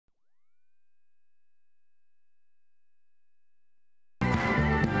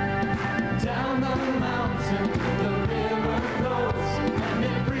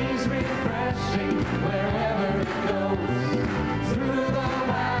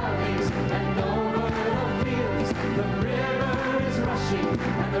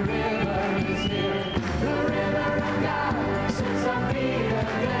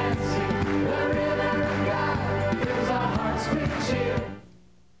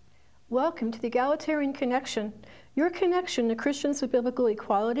welcome to the Egalitarian Connection, your connection to Christians with biblical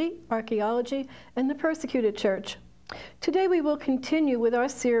equality, archaeology, and the persecuted church. Today we will continue with our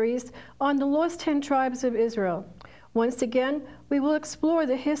series on the lost 10 tribes of Israel. Once again, we will explore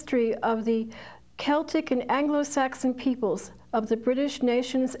the history of the Celtic and Anglo-Saxon peoples of the British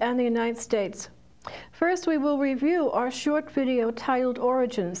nations and the United States. First, we will review our short video titled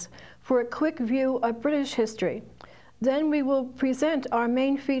Origins for a quick view of British history. Then we will present our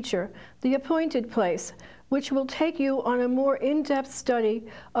main feature, The Appointed Place, which will take you on a more in-depth study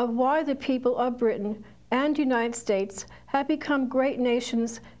of why the people of Britain and United States have become great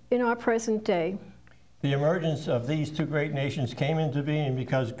nations in our present day. The emergence of these two great nations came into being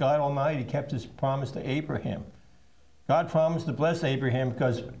because God Almighty kept his promise to Abraham. God promised to bless Abraham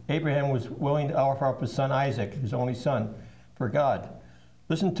because Abraham was willing to offer up his son Isaac, his only son, for God.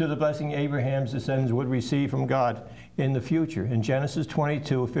 Listen to the blessing Abraham's descendants would receive from God in the future in Genesis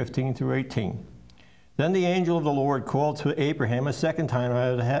 22:15 through 18. Then the angel of the Lord called to Abraham a second time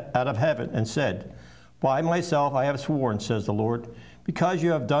out of heaven and said, "By myself I have sworn, says the Lord, because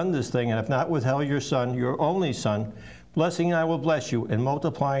you have done this thing and have not withheld your son, your only son, blessing I will bless you, and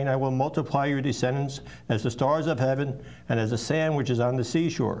multiplying I will multiply your descendants as the stars of heaven and as the sand which is on the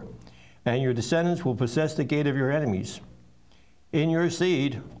seashore. And your descendants will possess the gate of your enemies. In your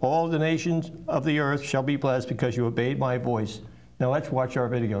seed, all the nations of the earth shall be blessed because you obeyed my voice." Now let's watch our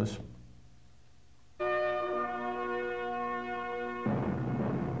videos.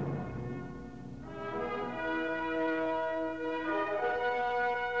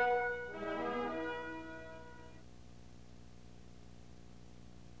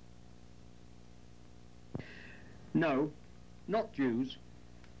 No, not Jews,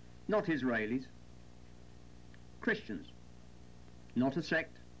 not Israelis, Christians, not a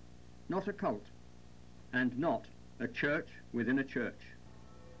sect, not a cult, and not a church within a church.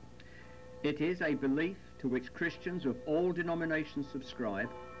 It is a belief to which Christians of all denominations subscribe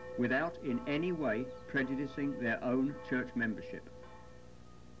without in any way prejudicing their own church membership.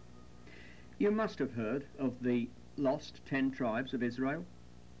 You must have heard of the lost 10 tribes of Israel.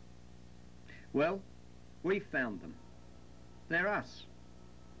 Well, we've found them. They're us.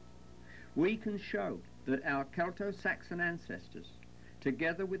 We can show that our Celto-Saxon ancestors,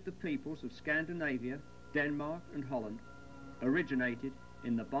 together with the peoples of Scandinavia, Denmark and Holland, originated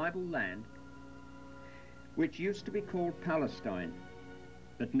in the Bible land, which used to be called Palestine,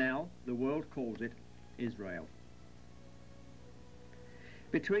 but now the world calls it Israel.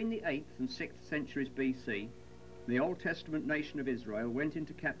 Between the 8th and 6th centuries BC, the Old Testament nation of Israel went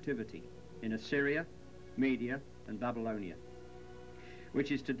into captivity in Assyria, Media and Babylonia,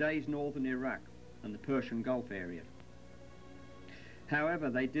 which is today's northern Iraq and the Persian Gulf area. However,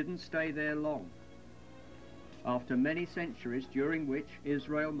 they didn't stay there long. After many centuries during which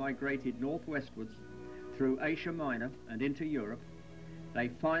Israel migrated northwestwards through Asia Minor and into Europe, they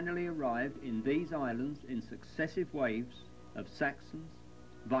finally arrived in these islands in successive waves of Saxons,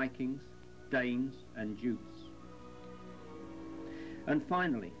 Vikings, Danes and Jutes. And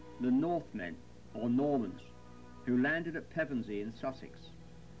finally, the Northmen, or Normans, who landed at Pevensey in Sussex.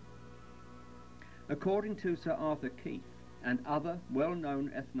 According to Sir Arthur Keith and other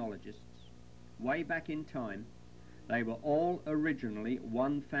well-known ethnologists, way back in time, they were all originally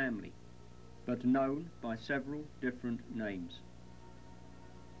one family, but known by several different names.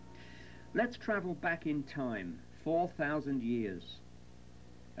 Let's travel back in time 4,000 years,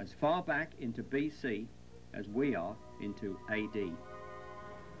 as far back into BC as we are into AD.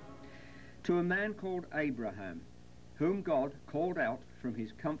 To a man called Abraham, whom God called out from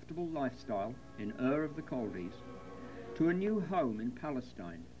his comfortable lifestyle in Ur of the Chaldees to a new home in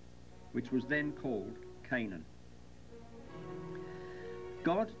Palestine, which was then called Canaan.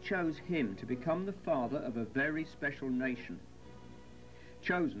 God chose him to become the father of a very special nation,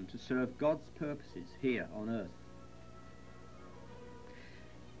 chosen to serve God's purposes here on earth.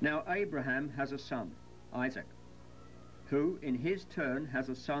 Now Abraham has a son, Isaac, who in his turn has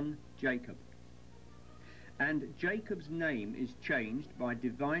a son, Jacob. And Jacob's name is changed by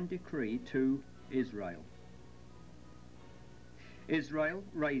divine decree to Israel. Israel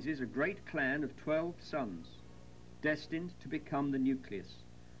raises a great clan of 12 sons, destined to become the nucleus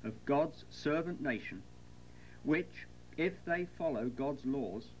of God's servant nation, which, if they follow God's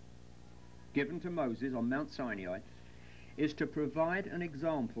laws, given to Moses on Mount Sinai, is to provide an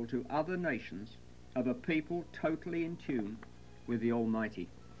example to other nations of a people totally in tune with the Almighty.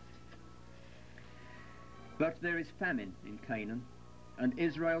 But there is famine in Canaan, and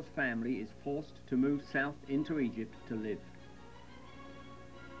Israel's family is forced to move south into Egypt to live.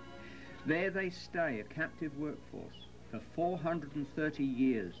 There they stay a captive workforce for 430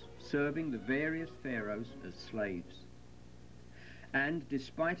 years, serving the various pharaohs as slaves, and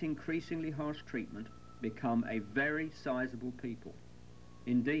despite increasingly harsh treatment, become a very sizable people,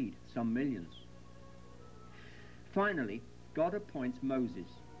 indeed some millions. Finally, God appoints Moses,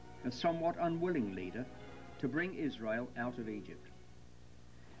 a somewhat unwilling leader, to bring Israel out of Egypt.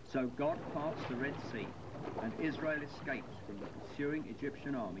 So God parts the Red Sea, and Israel escapes from the pursuing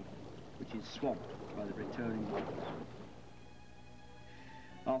Egyptian army, which is swamped by the returning waters.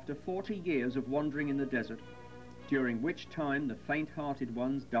 After 40 years of wandering in the desert, during which time the faint-hearted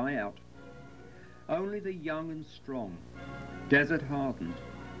ones die out, only the young and strong, desert-hardened,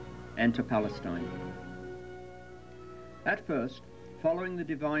 enter Palestine. At first, following the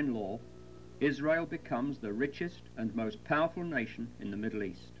divine law, Israel becomes the richest and most powerful nation in the Middle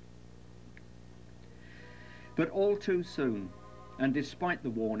East. But all too soon, and despite the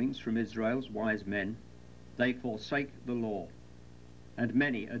warnings from Israel's wise men, they forsake the law, and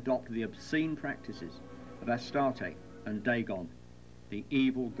many adopt the obscene practices of Astarte and Dagon, the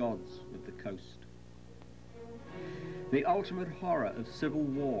evil gods of the coast. The ultimate horror of civil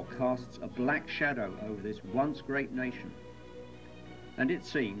war casts a black shadow over this once great nation, and it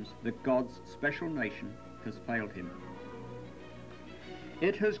seems that God's special nation has failed him.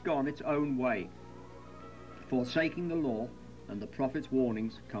 It has gone its own way, forsaking the law, and the prophet's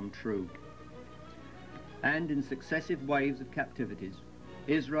warnings come true. And in successive waves of captivities,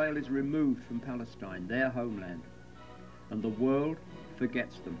 Israel is removed from Palestine, their homeland, and the world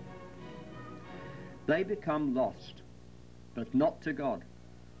forgets them. They become lost, but not to God.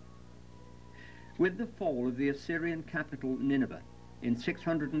 With the fall of the Assyrian capital Nineveh in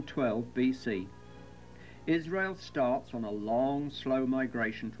 612 BC, Israel starts on a long, slow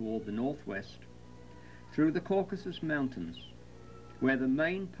migration toward the northwest through the Caucasus Mountains, where the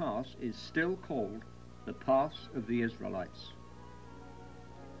main pass is still called the Pass of the Israelites.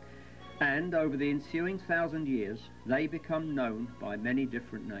 And over the ensuing 1,000 years, they become known by many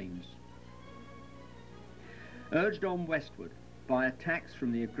different names. Urged on westward by attacks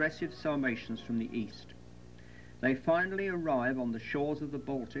from the aggressive Sarmatians from the east, they finally arrive on the shores of the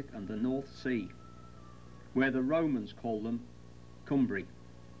Baltic and the North Sea, where the Romans call them Cumbri.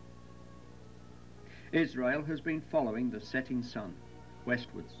 Israel has been following the setting sun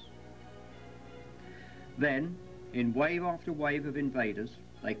westwards. Then, in wave after wave of invaders,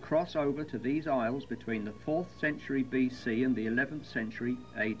 they cross over to these isles between the 4th century BC and the 11th century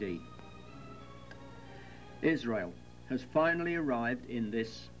AD. Israel has finally arrived in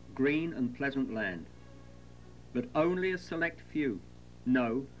this green and pleasant land, but only a select few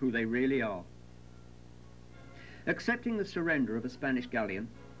know who they really are. Accepting the surrender of a Spanish galleon,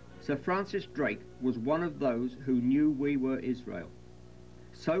 Sir Francis Drake was one of those who knew we were Israel,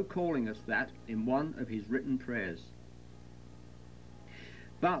 so calling us that in one of his written prayers.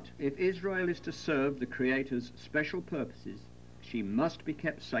 But if Israel is to serve the Creator's special purposes, she must be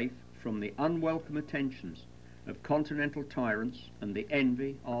kept safe from the unwelcome attentions of continental tyrants and the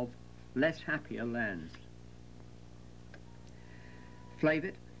envy of less happier lands.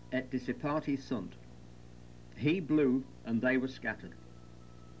 Flavit et dissipati sunt. He blew and they were scattered,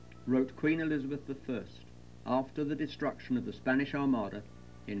 wrote Queen Elizabeth I after the destruction of the Spanish Armada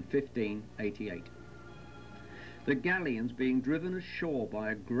in 1588. The galleons being driven ashore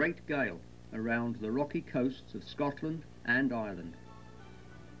by a great gale around the rocky coasts of Scotland and Ireland.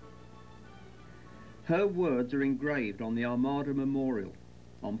 Her words are engraved on the Armada Memorial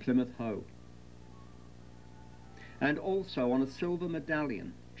on Plymouth Hoe, and also on a silver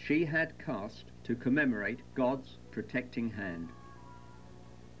medallion she had cast to commemorate God's protecting hand.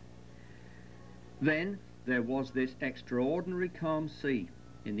 Then there was this extraordinary calm sea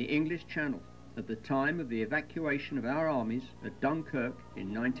in the English Channel at the time of the evacuation of our armies at Dunkirk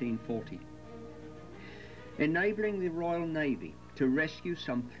in 1940, enabling the Royal Navy to rescue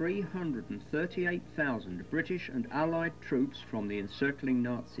some 338,000 British and Allied troops from the encircling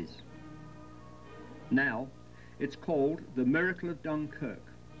Nazis. Now, it's called the Miracle of Dunkirk.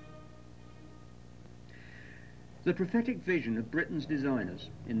 The prophetic vision of Britain's designers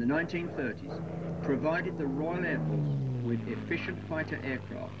in the 1930s provided the Royal Air Force with efficient fighter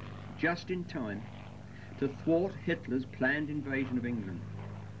aircraft just in time to thwart Hitler's planned invasion of England.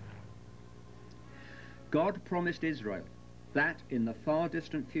 God promised Israel that in the far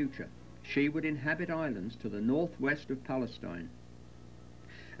distant future she would inhabit islands to the northwest of Palestine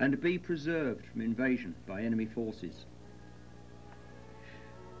and be preserved from invasion by enemy forces,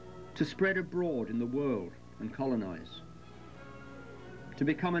 to spread abroad in the world and colonize, to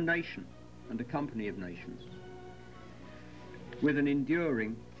become a nation and a company of nations, with an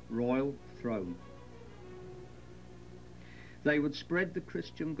enduring royal throne. They would spread the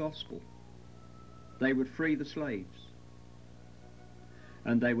Christian gospel. They would free the slaves.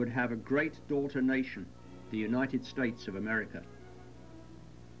 And they would have a great daughter nation, the United States of America.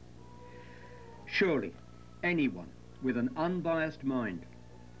 Surely, anyone with an unbiased mind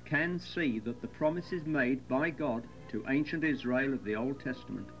can see that the promises made by God to ancient Israel of the Old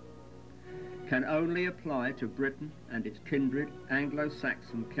Testament can only apply to Britain and its kindred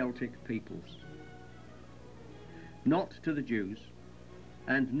Anglo-Saxon Celtic peoples. Not to the Jews,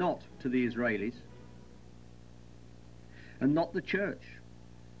 and not to the Israelis, and not the church.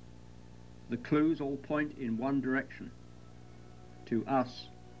 The clues all point in one direction, to us.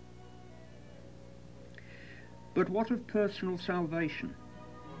 But what of personal salvation?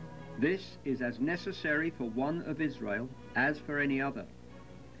 This is as necessary for one of Israel as for any other.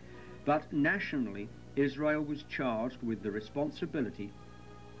 But nationally, Israel was charged with the responsibility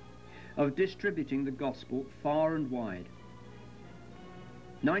of distributing the gospel far and wide.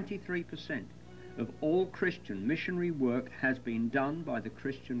 93% of all Christian missionary work has been done by the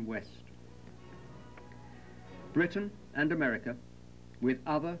Christian West. Britain and America, with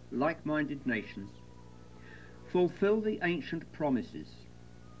other like-minded nations, fulfill the ancient promises,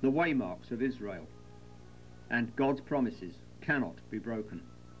 the waymarks of Israel, and God's promises cannot be broken.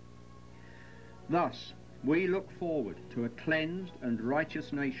 Thus, we look forward to a cleansed and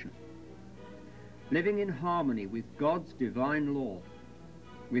righteous nation, living in harmony with God's divine law,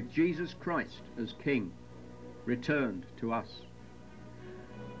 with Jesus Christ as King, returned to us,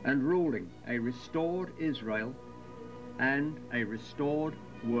 and ruling a restored Israel and a restored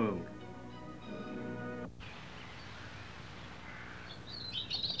world.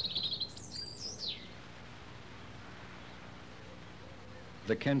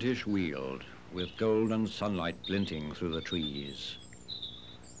 The Kentish Weald, with golden sunlight glinting through the trees.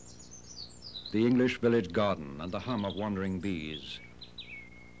 The English village garden and the hum of wandering bees.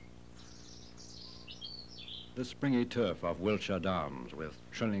 The springy turf of Wiltshire Downs, with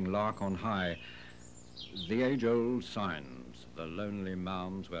trilling lark on high. The age-old signs, the lonely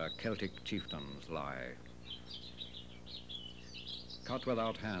mounds where Celtic chieftains lie. Cut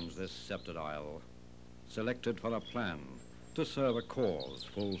without hands this sceptred isle, selected for a plan, to serve a cause,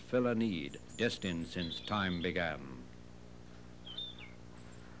 fulfill a need, destined since time began.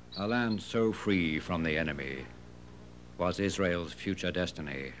 A land so free from the enemy was Israel's future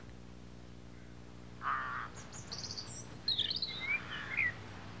destiny.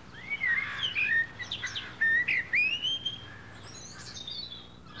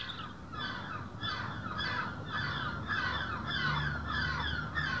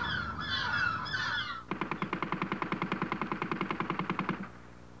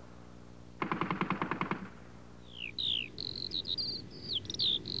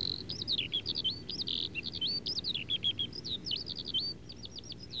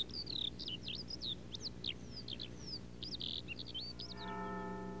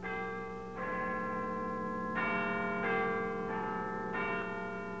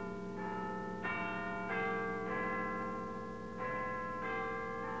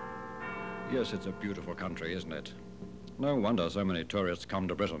 Yes, it's a beautiful country, isn't it? No wonder so many tourists come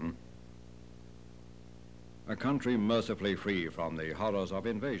to Britain. A country mercifully free from the horrors of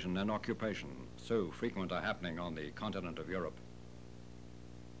invasion and occupation, so frequent a happening on the continent of Europe.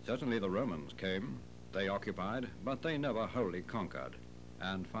 Certainly the Romans came, they occupied, but they never wholly conquered,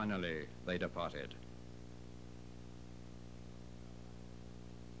 and finally they departed.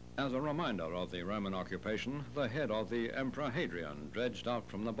 As a reminder of the Roman occupation, the head of the Emperor Hadrian dredged out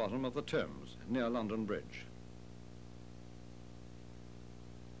from the bottom of the Thames near London Bridge.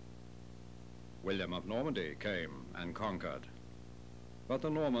 William of Normandy came and conquered. But the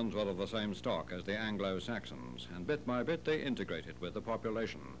Normans were of the same stock as the Anglo-Saxons, and bit by bit they integrated with the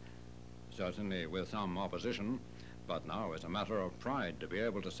population, certainly with some opposition, but now it's a matter of pride to be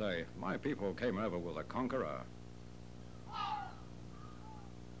able to say, my people came over with a conqueror.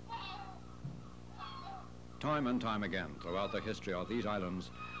 Time and time again, throughout the history of these islands,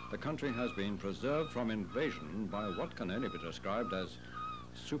 the country has been preserved from invasion by what can only be described as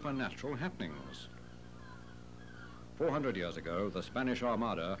supernatural happenings. 400 years ago, the Spanish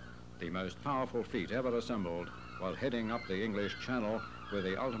Armada, the most powerful fleet ever assembled, was heading up the English Channel with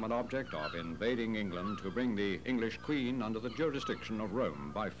the ultimate object of invading England to bring the English Queen under the jurisdiction of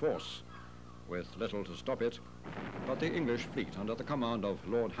Rome by force, with little to stop it, but the English fleet under the command of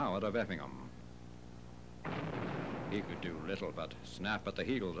Lord Howard of Effingham. He could do little but snap at the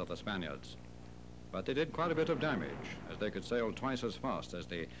heels of the Spaniards. But they did quite a bit of damage, as they could sail twice as fast as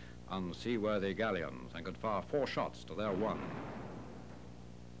the unseaworthy galleons and could fire 4 shots to their 1.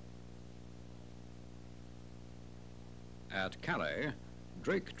 At Calais,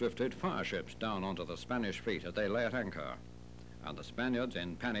 Drake drifted fireships down onto the Spanish fleet as they lay at anchor, and the Spaniards,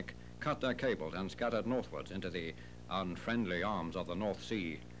 in panic, cut their cables and scattered northwards into the unfriendly arms of the North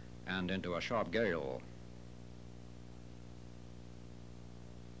Sea and into a sharp gale.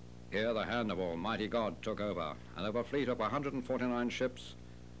 Here the hand of Almighty God took over, and of a fleet of 149 ships,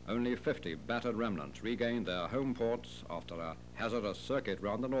 only 50 battered remnants regained their home ports after a hazardous circuit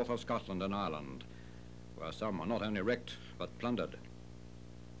round the north of Scotland and Ireland, where some were not only wrecked but plundered.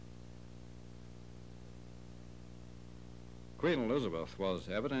 Queen Elizabeth was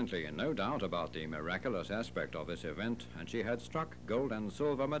evidently in no doubt about the miraculous aspect of this event, and she had struck gold and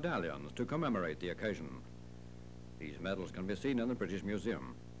silver medallions to commemorate the occasion. These medals can be seen in the British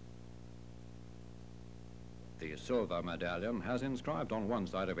Museum. The silver medallion has inscribed on one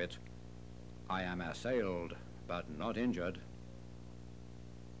side of it, "I am assailed, but not injured."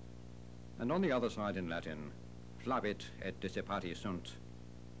 And on the other side in Latin, "Flavit et dissipati sunt."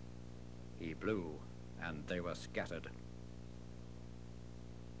 He blew, and they were scattered.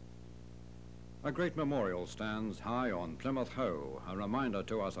 A great memorial stands high on Plymouth Hoe, a reminder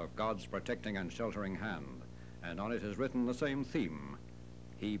to us of God's protecting and sheltering hand, and on it is written the same theme,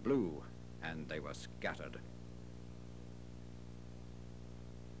 "He blew, and they were scattered."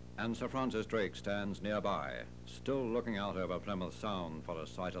 And Sir Francis Drake stands nearby, still looking out over Plymouth Sound for a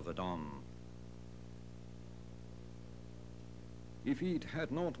sight of the Don. "If it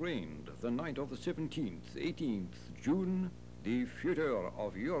had not rained the night of the 17th, 18th June, the future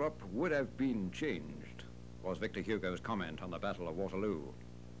of Europe would have been changed," was Victor Hugo's comment on the Battle of Waterloo.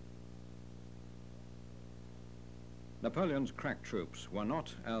 Napoleon's crack troops were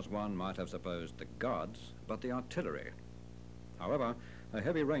not, as one might have supposed, the Guards, but the artillery. However, a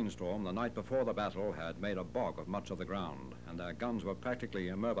heavy rainstorm the night before the battle had made a bog of much of the ground, and their guns were practically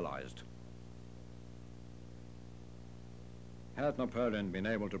immobilized. Had Napoleon been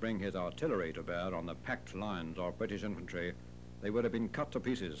able to bring his artillery to bear on the packed lines of British infantry, they would have been cut to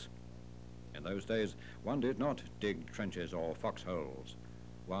pieces. In those days, one did not dig trenches or foxholes.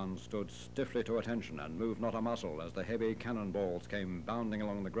 One stood stiffly to attention and moved not a muscle as the heavy cannonballs came bounding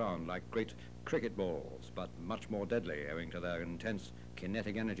along the ground like great cricket balls, but much more deadly owing to their intense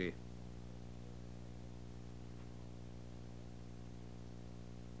kinetic energy.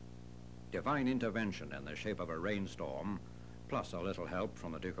 Divine intervention in the shape of a rainstorm, plus a little help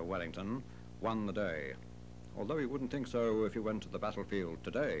from the Duke of Wellington, won the day, although he wouldn't think so if he went to the battlefield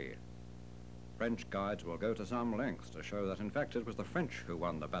today. French guides will go to some lengths to show that in fact it was the French who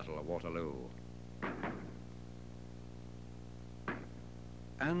won the Battle of Waterloo.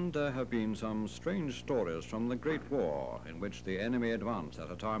 And there have been some strange stories from the Great War in which the enemy advance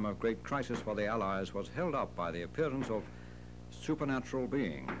at a time of great crisis for the Allies was held up by the appearance of supernatural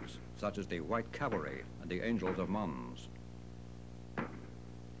beings, such as the White Cavalry and the Angels of Mons.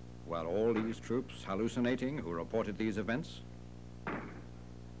 Were all these troops hallucinating who reported these events?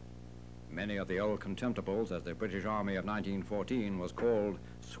 Many of the old contemptibles, as the British Army of 1914 was called,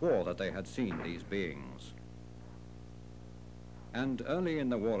 swore that they had seen these beings. And early in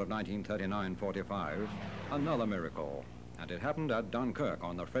the war of 1939-45, another miracle, and it happened at Dunkirk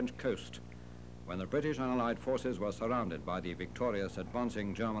on the French coast, when the British and Allied forces were surrounded by the victorious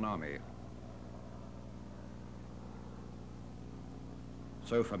advancing German army.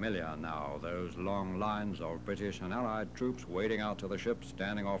 So familiar now, those long lines of British and Allied troops wading out to the ships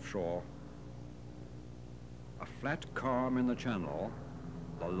standing offshore. A flat calm in the channel,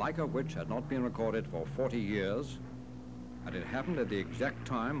 the like of which had not been recorded for 40 years, and it happened at the exact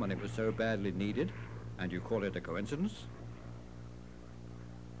time when it was so badly needed, and you call it a coincidence?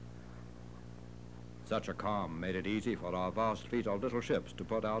 Such a calm made it easy for our vast fleet of little ships to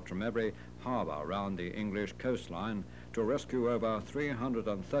put out from every harbour round the English coastline to rescue over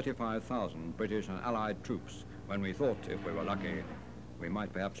 335,000 British and Allied troops, when we thought, if we were lucky, we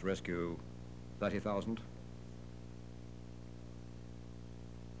might perhaps rescue 30,000.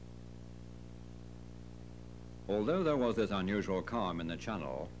 Although there was this unusual calm in the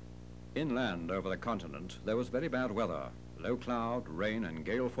Channel, inland over the continent there was very bad weather, low cloud, rain and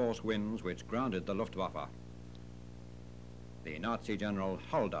gale-force winds which grounded the Luftwaffe. The Nazi General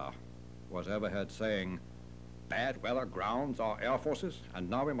Halder was overheard saying, "Bad weather grounds our air forces, and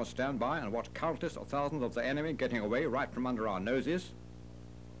now we must stand by and watch countless thousands of the enemy getting away right from under our noses."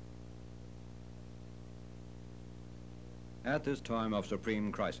 At this time of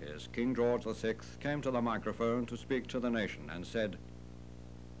supreme crisis, King George VI came to the microphone to speak to the nation and said,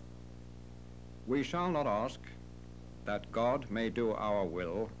 "We shall not ask that God may do our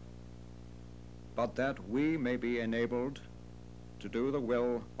will, but that we may be enabled to do the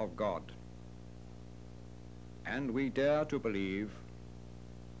will of God. and we dare to believe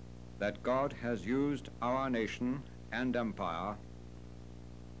that God has used our nation and empire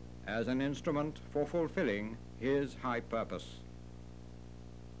as an instrument for fulfilling his high purpose.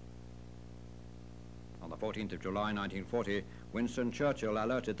 On the 14th of July 1940, Winston Churchill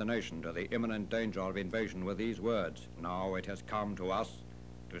alerted the nation to the imminent danger of invasion with these words: "Now it has come to us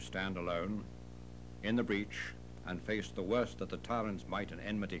to stand alone in the breach and face the worst that the tyrant's might and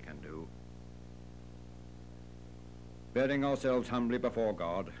enmity can do. Bearing ourselves humbly before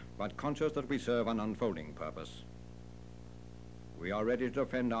God, but conscious that we serve an unfolding purpose. We are ready to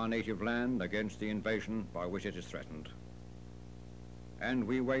defend our native land against the invasion by which it is threatened. And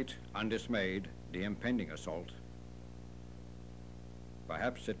we wait, undismayed, the impending assault.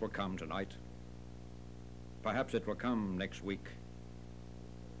 Perhaps it will come tonight. Perhaps it will come next week.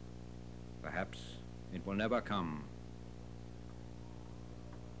 Perhaps it will never come."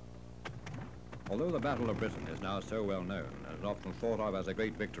 Although the Battle of Britain is now so well known and is often thought of as a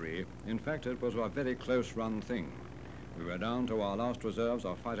great victory, in fact it was a very close-run thing. We were down to our last reserves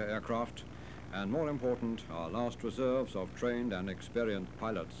of fighter aircraft, and more important, our last reserves of trained and experienced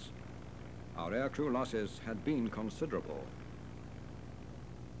pilots. Our aircrew losses had been considerable.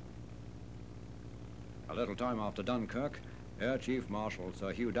 A little time after Dunkirk, Air Chief Marshal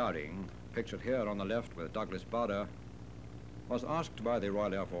Sir Hugh Dowding, pictured here on the left with Douglas Bader, was asked by the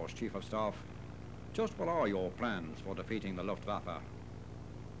Royal Air Force Chief of Staff, "Just what are your plans for defeating the Luftwaffe?"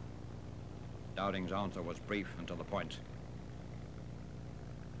 Dowding's answer was brief and to the point.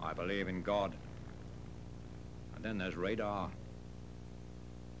 "I believe in God. And then there's radar."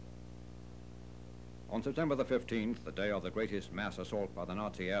 On September the 15th, the day of the greatest mass assault by the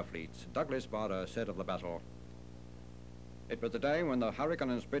Nazi air fleets, Douglas Bader said of the battle, "It was the day when the Hurricane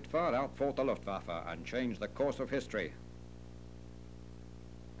and Spitfire outfought the Luftwaffe and changed the course of history."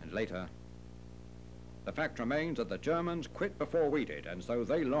 And later, "The fact remains that the Germans quit before we did, and so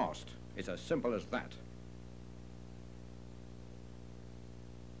they lost. It's as simple as that."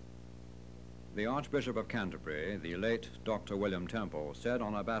 The Archbishop of Canterbury, the late Dr. William Temple, said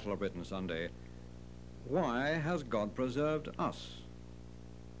on a Battle of Britain Sunday, "Why has God preserved us?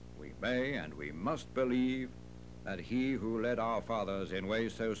 We may and we must believe that he who led our fathers in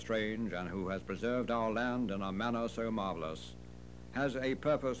ways so strange and who has preserved our land in a manner so marvelous has a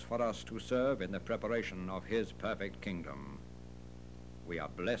purpose for us to serve in the preparation of his perfect kingdom. We are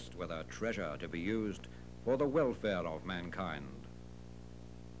blessed with a treasure to be used for the welfare of mankind."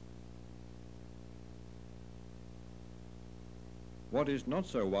 What is not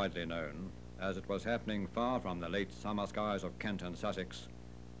so widely known, as it was happening far from the late summer skies of Kent and Sussex,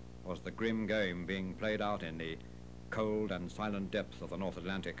 was the grim game being played out in the cold and silent depths of the North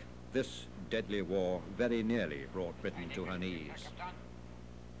Atlantic. This deadly war very nearly brought Britain to her knees.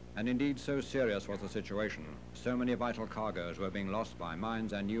 And indeed, so serious was the situation, so many vital cargoes were being lost by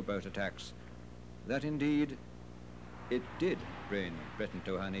mines and U-boat attacks, that indeed it did bring Britain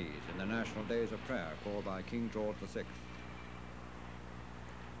to her knees in the national days of prayer called by King George VI.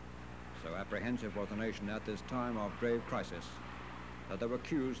 So apprehensive was the nation at this time of grave crisis that there were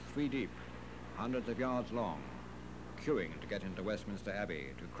queues 3 deep, hundreds of yards long, queuing to get into Westminster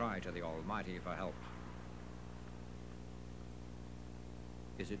Abbey to cry to the Almighty for help.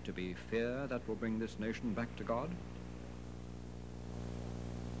 Is it to be fear that will bring this nation back to God?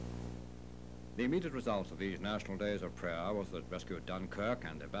 The immediate results of these national days of prayer was the rescue of Dunkirk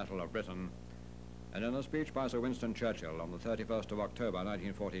and the Battle of Britain. And in a speech by Sir Winston Churchill on the 31st of October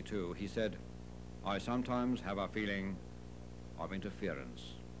 1942, he said, "I sometimes have a feeling of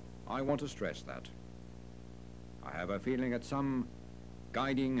interference. I want to stress that. I have a feeling that some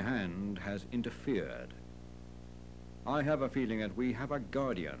guiding hand has interfered. I have a feeling that we have a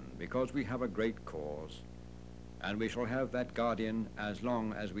guardian because we have a great cause, and we shall have that guardian as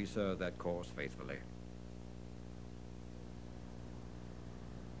long as we serve that cause faithfully."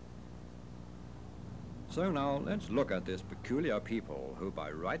 So now let's look at this peculiar people who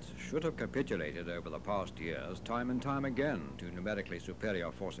by rights should have capitulated over the past years time and time again to numerically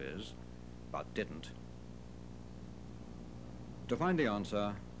superior forces, but didn't. To find the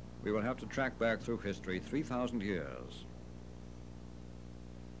answer, we will have to track back through history 3,000 years.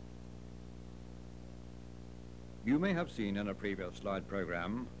 You may have seen in a previous slide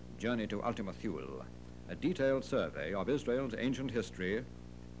program, Journey to Ultima Thule, a detailed survey of Israel's ancient history,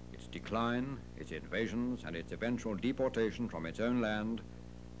 its decline, its invasions, and its eventual deportation from its own land,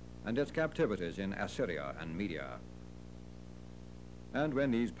 and its captivities in Assyria and Media. And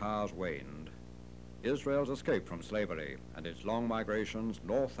when these powers waned, Israel's escape from slavery and its long migrations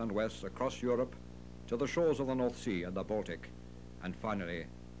north and west across Europe to the shores of the North Sea and the Baltic, and finally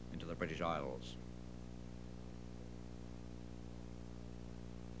into the British Isles.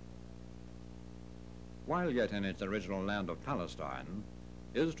 While yet in its original land of Palestine,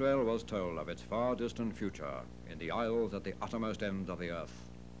 Israel was told of its far distant future in the isles at the uttermost ends of the earth,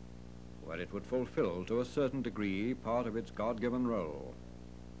 where it would fulfill to a certain degree part of its God-given role.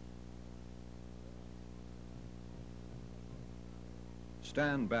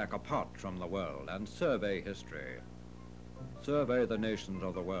 Stand back apart from the world and survey history. Survey the nations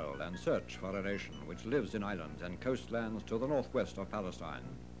of the world and search for a nation which lives in islands and coastlands to the northwest of Palestine,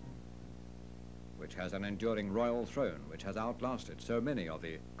 which has an enduring royal throne which has outlasted so many of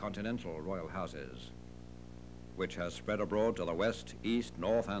the continental royal houses, which has spread abroad to the west, east,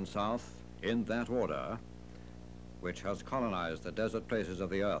 north, and south in that order, which has colonized the desert places of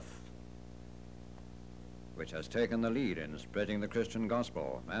the earth, which has taken the lead in spreading the Christian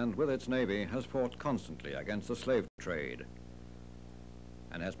gospel, and with its navy has fought constantly against the slave trade,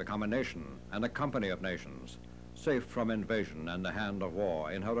 and has become a nation and a company of nations, safe from invasion and the hand of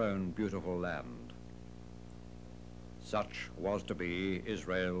war in her own beautiful land. Such was to be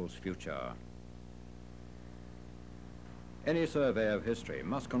Israel's future. Any survey of history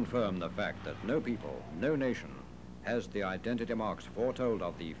must confirm the fact that no people, no nation, has the identity marks foretold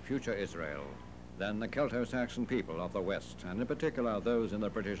of the future Israel than the Celto-Saxon people of the West, and in particular those in the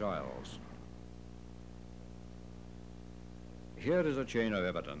British Isles. Here is a chain of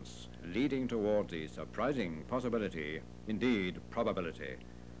evidence leading toward the surprising possibility, indeed probability,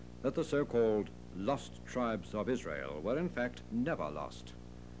 that the so-called lost tribes of Israel were in fact never lost,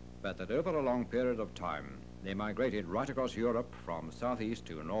 but that over a long period of time they migrated right across Europe from southeast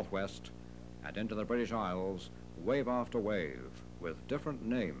to northwest and into the British Isles, wave after wave, with different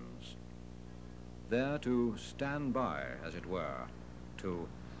names, there to stand by, as it were, to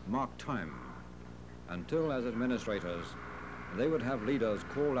mark time, until as administrators they would have leaders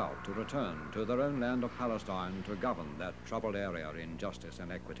call out to return to their own land of Palestine to govern that troubled area in justice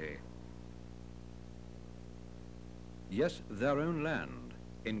and equity. Yes, their own land,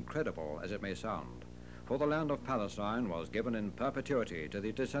 incredible as it may sound, for the land of Palestine was given in perpetuity to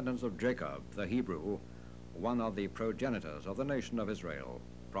the descendants of Jacob, the Hebrew, one of the progenitors of the nation of Israel,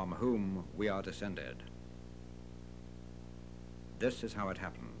 from whom we are descended. This is how it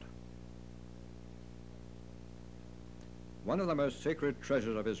happened. One of the most sacred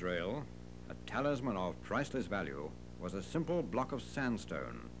treasures of Israel, a talisman of priceless value, was a simple block of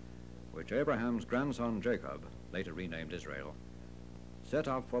sandstone, which Abraham's grandson Jacob, later renamed Israel, set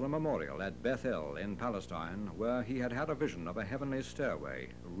up for a memorial at Bethel in Palestine, where he had had a vision of a heavenly stairway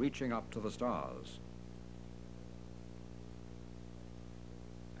reaching up to the stars.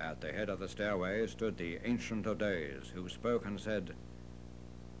 At the head of the stairway stood the Ancient of Days, who spoke and said,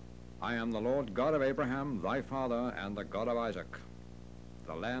 "I am the Lord God of Abraham, thy father, and the God of Isaac.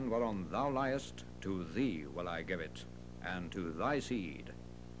 The land whereon thou liest, to thee will I give it, and to thy seed.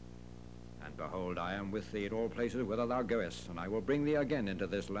 And behold, I am with thee in all places whither thou goest, and I will bring thee again into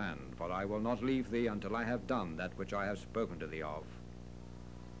this land, for I will not leave thee until I have done that which I have spoken to thee of."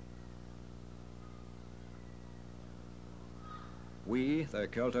 We, the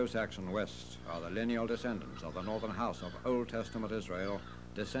Celto-Saxon West, are the lineal descendants of the northern house of Old Testament Israel,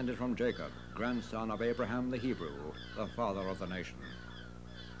 descended from Jacob, grandson of Abraham the Hebrew, the father of the nation.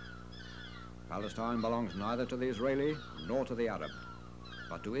 Palestine belongs neither to the Israeli nor to the Arab,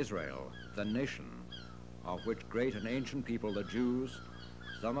 but to Israel, the nation, of which great and ancient people, the Jews,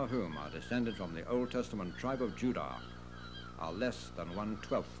 some of whom are descended from the Old Testament tribe of Judah, are less than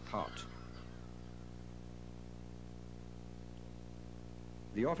 1/12 part.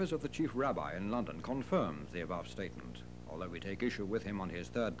 The office of the chief rabbi in London confirms the above statement, although we take issue with him on his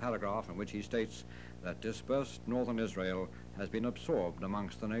third paragraph, in which he states that dispersed northern Israel has been absorbed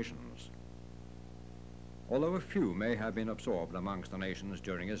amongst the nations. Although a few may have been absorbed amongst the nations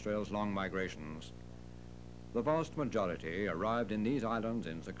during Israel's long migrations, the vast majority arrived in these islands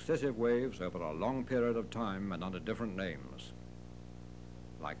in successive waves over a long period of time and under different names.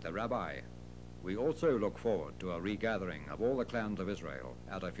 Like the rabbi, we also look forward to a regathering of all the clans of Israel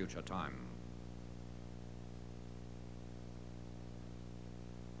at a future time.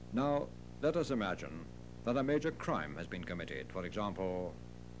 Now, let us imagine that a major crime has been committed, for example,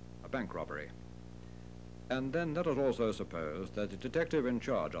 a bank robbery. And then let us also suppose that the detective in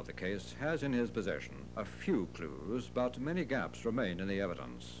charge of the case has in his possession a few clues, but many gaps remain in the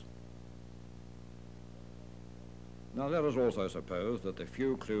evidence. Now let us also suppose that the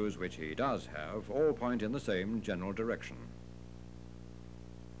few clues which he does have all point in the same general direction.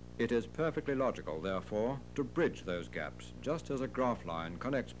 It is perfectly logical, therefore, to bridge those gaps, just as a graph line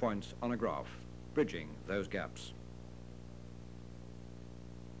connects points on a graph, bridging those gaps.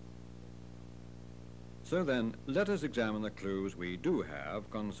 So then, let us examine the clues we do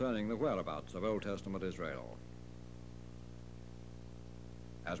have concerning the whereabouts of Old Testament Israel.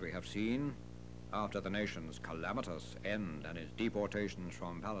 As we have seen, after the nation's calamitous end and its deportations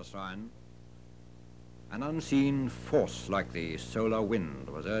from Palestine, an unseen force like the solar wind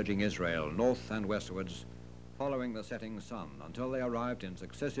was urging Israel north and westwards, following the setting sun until they arrived in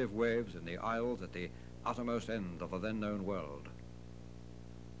successive waves in the isles at the uttermost end of the then-known world.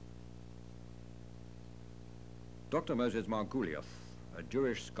 Dr. Moses Margulies, a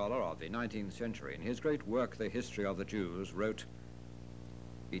Jewish scholar of the 19th century, in his great work, The History of the Jews, wrote,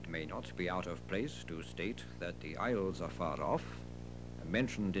 "It may not be out of place to state that the isles afar off,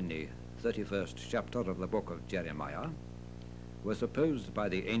 mentioned in the 31st chapter of the book of Jeremiah, were supposed by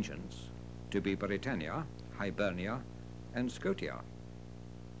the ancients to be Britannia, Hibernia, and Scotia.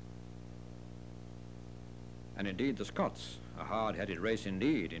 And indeed the Scots, a hard-headed race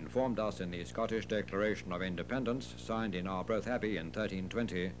indeed, informed us in the Scottish Declaration of Independence, signed in Arbroath Abbey in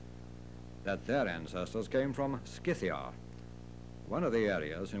 1320, that their ancestors came from Scythia, one of the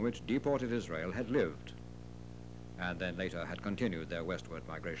areas in which deported Israel had lived, and then later had continued their westward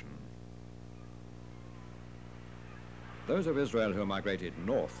migration. Those of Israel who migrated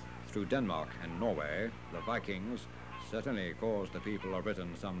north through Denmark and Norway, the Vikings, certainly caused the people of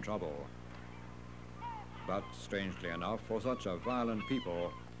Britain some trouble. But, strangely enough, for such a violent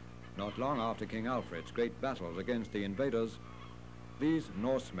people, not long after King Alfred's great battles against the invaders, these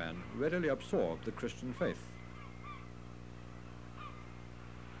Norsemen readily absorbed the Christian faith.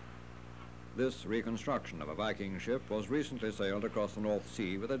 This reconstruction of a Viking ship was recently sailed across the North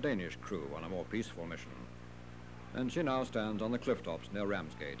Sea with a Danish crew on a more peaceful mission, and she now stands on the cliff tops near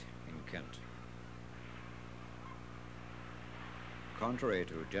Ramsgate in Kent. Contrary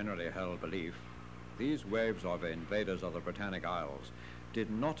to generally held belief, these waves of invaders of the Britannic Isles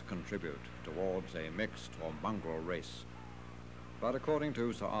did not contribute towards a mixed or mongrel race, but according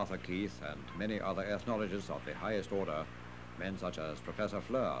to Sir Arthur Keith and many other ethnologists of the highest order, men such as Professor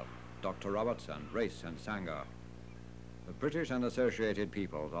Fleur, Dr. Roberts, and Race and Sanger, the British and associated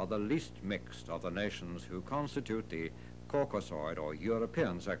peoples are the least mixed of the nations who constitute the Caucasoid or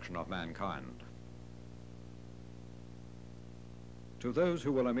European section of mankind. To those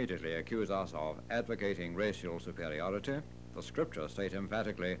who will immediately accuse us of advocating racial superiority, the scriptures state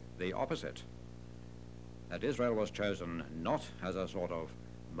emphatically the opposite, that Israel was chosen not as a sort of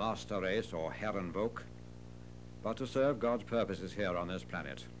master race or Herrenvolk, but to serve God's purposes here on this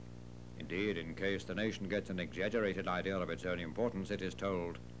planet. Indeed, in case the nation gets an exaggerated idea of its own importance, it is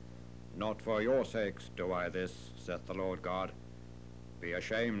told, "Not for your sakes do I this, saith the Lord God. Be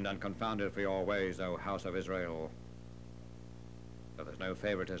ashamed and confounded for your ways, O house of Israel." So there's no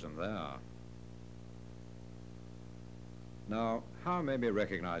favoritism there. Now, how may we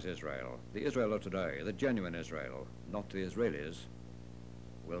recognize Israel, the Israel of today, the genuine Israel, not the Israelis?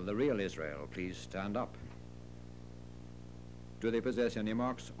 Will the real Israel please stand up? Do they possess any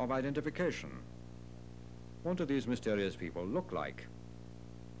marks of identification? What do these mysterious people look like?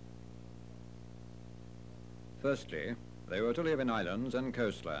 Firstly, they were to live in islands and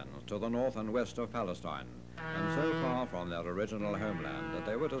coastlands to the north and west of Palestine, and so far from their original homeland that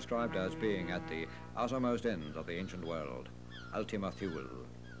they were described as being at the uttermost end of the ancient world, Ultima Thule.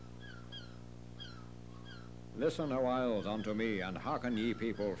 "Listen, O isles, unto me, and hearken ye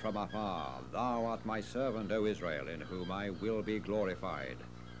people from afar. Thou art my servant, O Israel, in whom I will be glorified."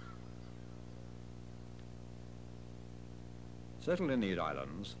 Settled in these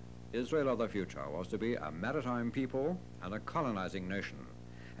islands, Israel of the future was to be a maritime people and a colonizing nation,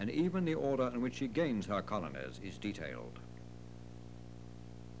 and even the order in which she gains her colonies is detailed.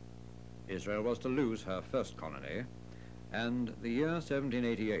 Israel was to lose her first colony, and the year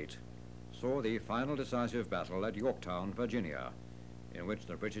 1788 saw the final decisive battle at Yorktown, Virginia, in which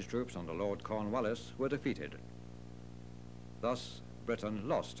the British troops under Lord Cornwallis were defeated. Thus, Britain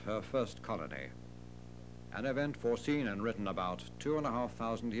lost her first colony, an event foreseen and written about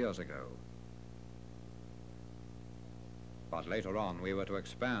 2,500 years ago. But later on, we were to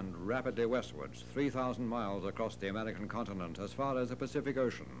expand rapidly westwards, 3,000 miles across the American continent as far as the Pacific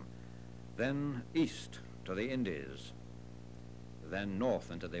Ocean, then east to the Indies, then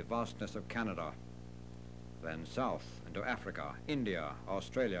north into the vastness of Canada, then south into Africa, India,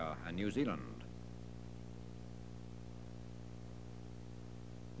 Australia, and New Zealand.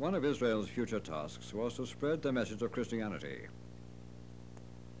 One of Israel's future tasks was to spread the message of Christianity.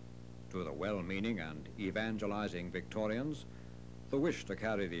 To the well-meaning and evangelizing Victorians, the wish to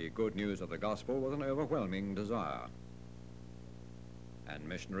carry the good news of the gospel was an overwhelming desire. And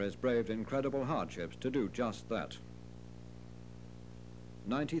missionaries braved incredible hardships to do just that.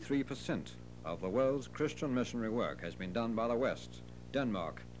 93% of the world's Christian missionary work has been done by the West,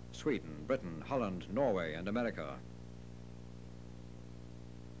 Denmark, Sweden, Britain, Holland, Norway, and America.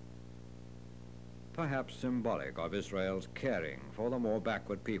 Perhaps symbolic of Israel's caring for the more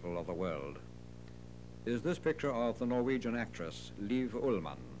backward people of the world is this picture of the Norwegian actress Liv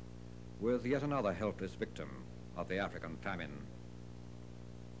Ullmann with yet another helpless victim of the African famine.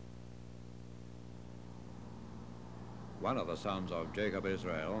 One of the sons of Jacob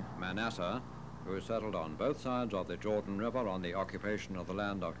Israel, Manasseh, who settled on both sides of the Jordan River on the occupation of the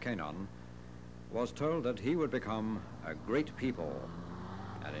land of Canaan, was told that he would become a great people.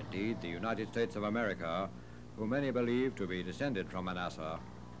 And indeed, the United States of America, who many believe to be descended from Manasseh,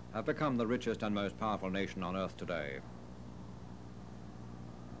 have become the richest and most powerful nation on earth today.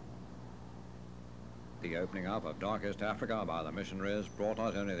 The opening up of darkest Africa by the missionaries brought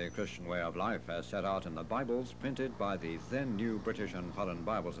not only the Christian way of life as set out in the Bibles printed by the then new British and Foreign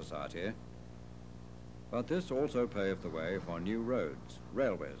Bible Society, but this also paved the way for new roads,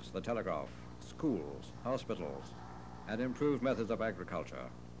 railways, the telegraph, schools, hospitals, and improved methods of agriculture.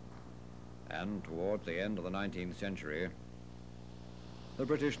 And towards the end of the 19th century, the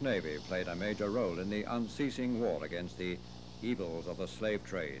British Navy played a major role in the unceasing war against the evils of the slave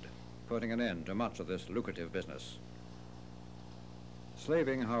trade, putting an end to much of this lucrative business.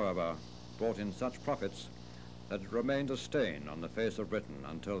 Slaving, however, brought in such profits that it remained a stain on the face of Britain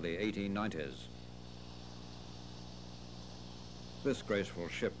until the 1890s. This graceful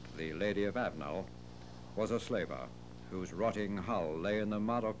ship, the Lady of Avenel, was a slaver whose rotting hull lay in the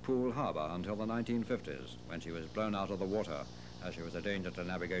mud of Poole Harbor until the 1950s, when she was blown out of the water as she was a danger to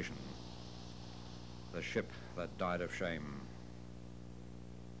navigation. The ship that died of shame.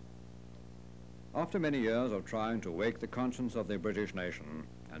 After many years of trying to wake the conscience of the British nation,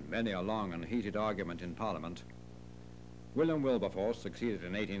 and many a long and heated argument in Parliament, William Wilberforce succeeded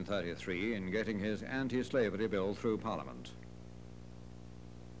in 1833 in getting his anti-slavery bill through Parliament.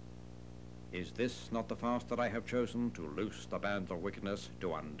 Is this not the fast that I have chosen, to loose the bands of wickedness,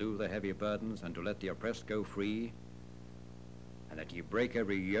 to undo the heavy burdens, and to let the oppressed go free, and that ye break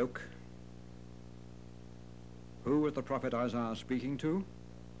every yoke? Who was the prophet Isaiah speaking to?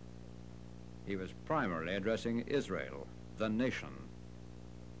 He was primarily addressing Israel, the nation.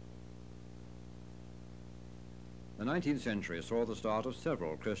 The 19th century saw the start of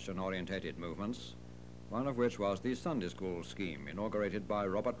several Christian-orientated movements, one of which was the Sunday School scheme inaugurated by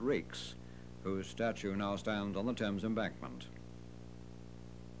Robert Raikes, whose statue now stands on the Thames embankment.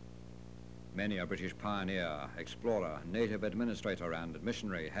 Many a British pioneer, explorer, native administrator, and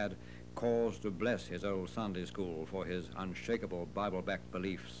missionary had cause to bless his old Sunday school for his unshakable Bible-backed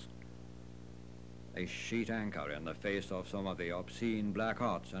beliefs. A sheet anchor in the face of some of the obscene black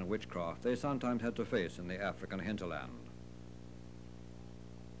arts and witchcraft they sometimes had to face in the African hinterland.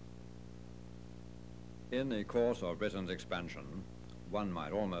 In the course of Britain's expansion, one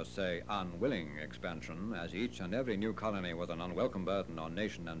might almost say unwilling expansion, as each and every new colony was an unwelcome burden on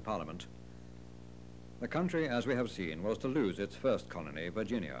nation and parliament, the country, as we have seen, was to lose its first colony,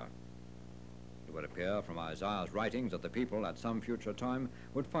 Virginia. It would appear from Isaiah's writings that the people at some future time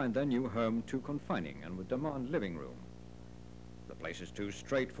would find their new home too confining and would demand living room. The place is too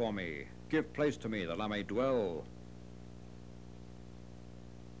strait for me. Give place to me that I may dwell.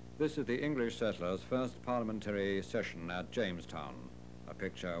 This is the English settlers' first parliamentary session at Jamestown, a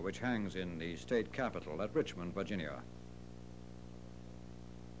picture which hangs in the state capitol at Richmond, Virginia.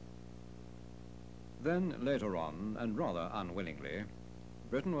 Then, later on, and rather unwillingly,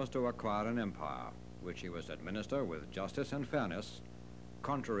 Britain was to acquire an empire, which he was to administer with justice and fairness,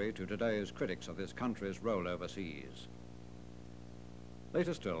 contrary to today's critics of this country's role overseas.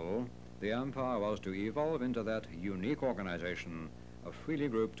 Later still, the empire was to evolve into that unique organization of freely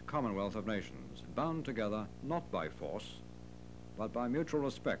grouped Commonwealth of Nations, bound together not by force, but by mutual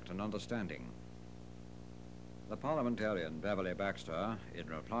respect and understanding. The parliamentarian Beverly Baxter, in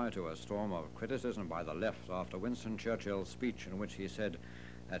reply to a storm of criticism by the left after Winston Churchill's speech in which he said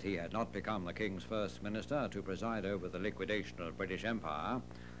that he had not become the King's first minister to preside over the liquidation of the British Empire,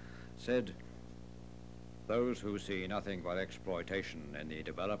 said, "Those who see nothing but exploitation in the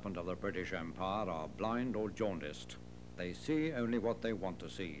development of the British Empire are blind or jaundiced. They see only what they want to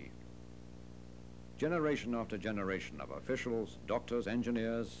see." Generation after generation of officials, doctors,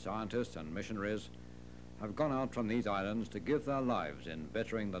 engineers, scientists, and missionaries have gone out from these islands to give their lives in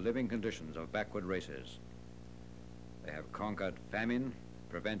bettering the living conditions of backward races. They have conquered famine,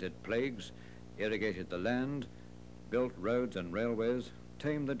 prevented plagues, irrigated the land, built roads and railways,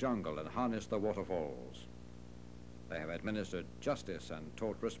 tamed the jungle, and harnessed the waterfalls. They have administered justice and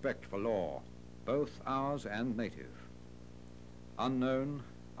taught respect for law, both ours and native. Unknown,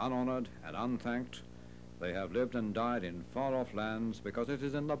 unhonored and unthanked, they have lived and died in far-off lands because it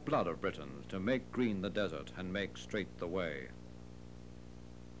is in the blood of Britons to make green the desert and make straight the way.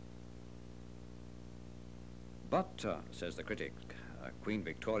 But, says the critic, Queen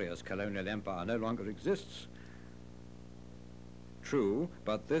Victoria's colonial empire no longer exists. True,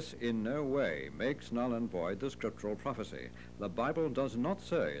 but this in no way makes null and void the scriptural prophecy. The Bible does not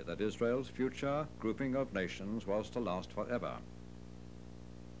say that Israel's future grouping of nations was to last forever.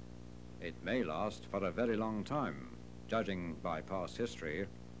 It may last for a very long time, judging by past history,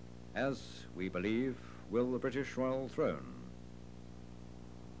 as, we believe, will the British royal throne.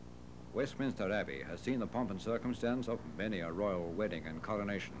 Westminster Abbey has seen the pomp and circumstance of many a royal wedding and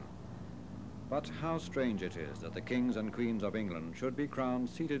coronation. But how strange it is that the kings and queens of England should be crowned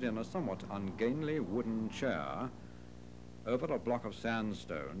seated in a somewhat ungainly wooden chair over a block of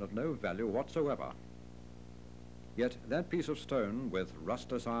sandstone of no value whatsoever. Yet that piece of stone with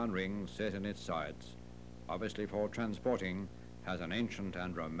rustless iron rings set in its sides, obviously for transporting, has an ancient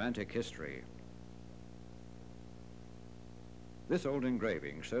and romantic history. This old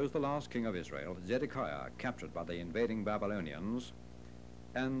engraving shows the last king of Israel, Zedekiah, captured by the invading Babylonians,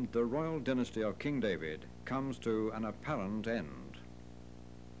 and the royal dynasty of King David comes to an apparent end.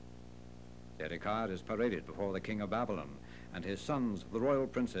 Zedekiah is paraded before the king of Babylon, and his sons, the royal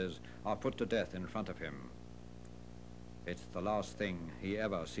princes, are put to death in front of him. It's the last thing he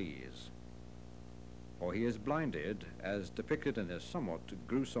ever sees, for he is blinded, as depicted in this somewhat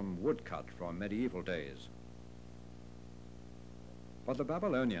gruesome woodcut from medieval days. But the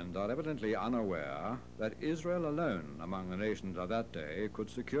Babylonians are evidently unaware that Israel alone among the nations of that day could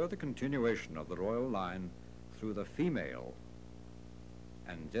secure the continuation of the royal line through the female.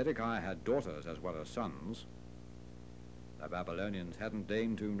 And Zedekiah had daughters as well as sons. The Babylonians hadn't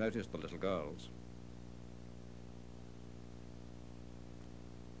deigned to notice the little girls.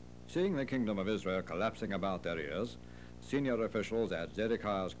 Seeing the kingdom of Israel collapsing about their ears, senior officials at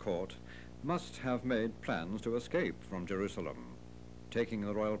Zedekiah's court must have made plans to escape from Jerusalem, taking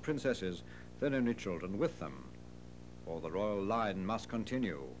the royal princesses, their only children, with them. For the royal line must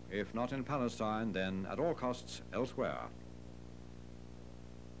continue, if not in Palestine, then at all costs elsewhere.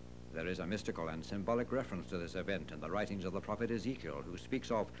 There is a mystical and symbolic reference to this event in the writings of the prophet Ezekiel, who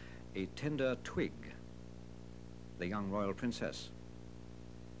speaks of a tender twig, the young royal princess,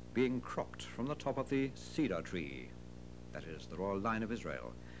 being cropped from the top of the cedar tree, that is, the royal line of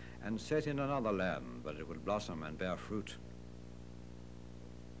Israel, and set in another land where it would blossom and bear fruit.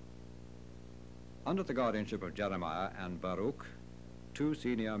 Under the guardianship of Jeremiah and Baruch, two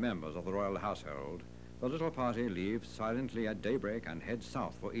senior members of the royal household, the little party leaves silently at daybreak and heads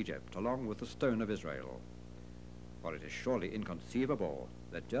south for Egypt, along with the stone of Israel. For it is surely inconceivable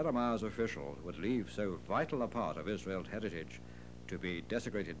that Jeremiah's officials would leave so vital a part of Israel's heritage to be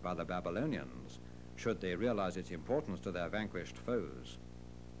desecrated by the Babylonians, should they realize its importance to their vanquished foes.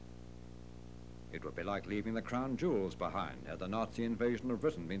 It would be like leaving the crown jewels behind had the Nazi invasion of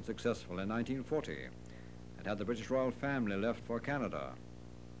Britain been successful in 1940, and had the British royal family left for Canada.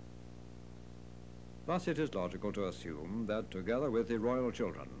 Thus it is logical to assume that, together with the royal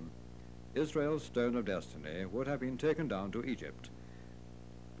children, Israel's stone of destiny would have been taken down to Egypt,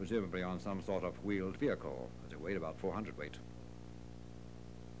 presumably on some sort of wheeled vehicle, as it weighed about 400 weight.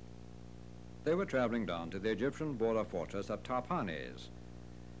 They were traveling down to the Egyptian border fortress at Tarpanes,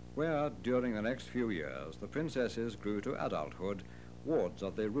 where, during the next few years, the princesses grew to adulthood, wards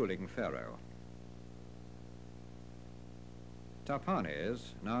of the ruling pharaoh.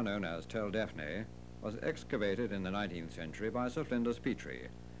 Tarpanes, now known as Tel Defne, was excavated in the 19th century by Sir Flinders Petrie,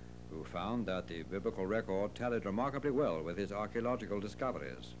 who found that the biblical record tallied remarkably well with his archaeological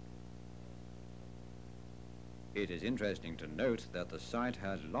discoveries. It is interesting to note that the site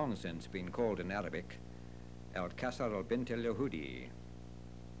had long since been called in Arabic El Qasr al-Bint al-Yahudi,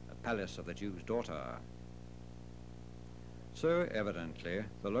 the palace of the Jew's daughter. So evidently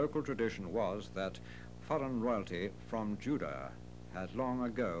the local tradition was that foreign royalty from Judah had long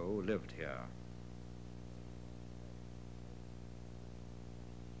ago lived here.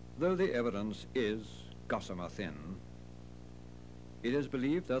 Though the evidence is gossamer thin, it is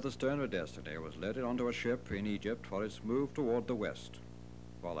believed that the stone of destiny was loaded onto a ship in Egypt for its move toward the west,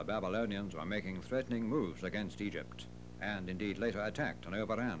 while the Babylonians were making threatening moves against Egypt, and indeed later attacked and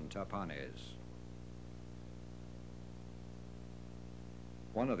overran Tarpanes.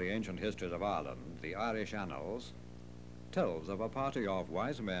 One of the ancient histories of Ireland, the Irish Annals, tells of a party of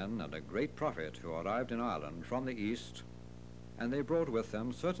wise men and a great prophet who arrived in Ireland from the east, and they brought with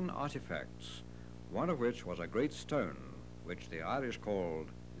them certain artifacts, one of which was a great stone, which the Irish called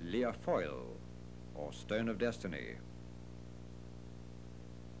Leafoil, or Stone of Destiny.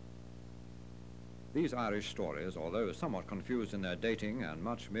 These Irish stories, although somewhat confused in their dating and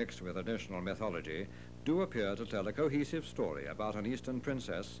much mixed with additional mythology, do appear to tell a cohesive story about an Eastern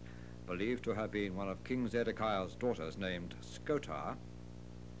princess believed to have been one of King Zedekiah's daughters named Scotar,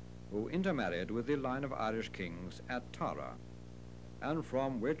 who intermarried with the line of Irish kings at Tara, and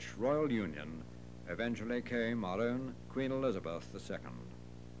from which royal union eventually came our own Queen Elizabeth II.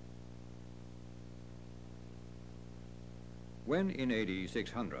 When in AD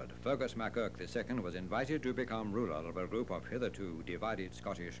 600 Fergus MacEirc II was invited to become ruler of a group of hitherto divided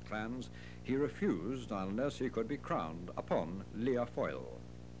Scottish clans, he refused unless he could be crowned upon Lia Foyle.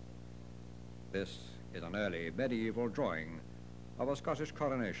 This is an early medieval drawing of a Scottish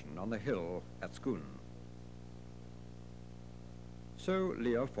coronation on the hill at Scone. So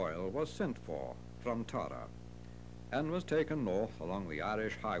Lia Foyle was sent for from Tara and was taken north along the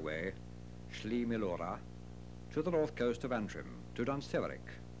Irish highway, Slí Milora, to the north coast of Antrim, to Dunseverick,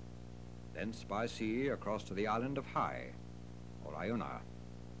 thence by sea across to the island of High, or Iona,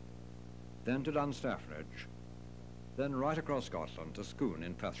 then to Dunstaffnage, then right across Scotland to Scone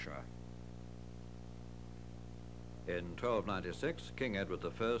in Perthshire. In 1296, King Edward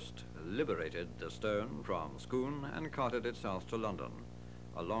I liberated the stone from Scone and carted it south to London,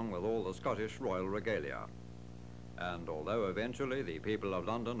 along with all the Scottish royal regalia. And although eventually the people of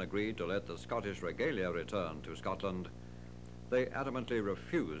London agreed to let the Scottish regalia return to Scotland, they adamantly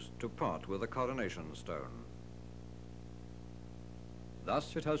refused to part with the coronation stone.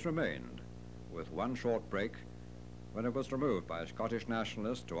 Thus it has remained, with one short break, when it was removed by Scottish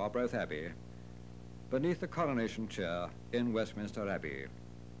nationalists to Arbroath Abbey, beneath the coronation chair in Westminster Abbey.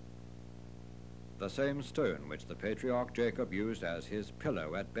 The same stone which the patriarch Jacob used as his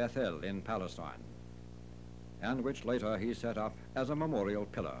pillow at Bethel in Palestine, and which later he set up as a memorial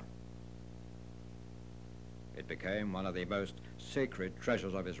pillar. It became one of the most sacred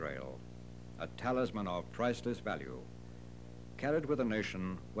treasures of Israel, a talisman of priceless value, carried with the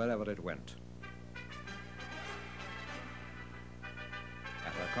nation wherever it went.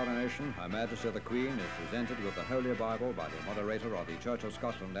 At her coronation, Her Majesty the Queen is presented with the Holy Bible by the moderator of the Church of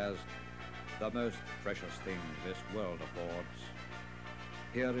Scotland as the most precious thing this world affords.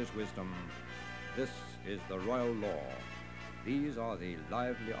 Here is wisdom. This is the royal law. These are the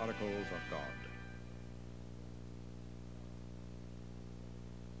lively oracles of God.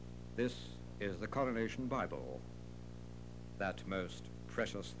 This is the Coronation Bible, that most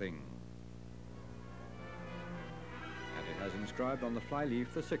precious thing. And it has inscribed on the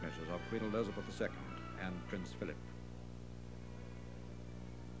flyleaf the signatures of Queen Elizabeth II and Prince Philip.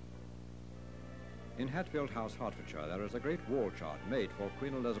 In Hatfield House, Hertfordshire, there is a great wall chart made for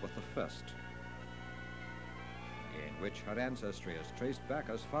Queen Elizabeth I, in which her ancestry is traced back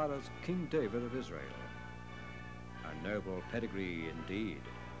as far as King David of Israel. A noble pedigree indeed.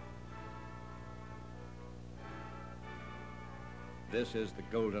 This is the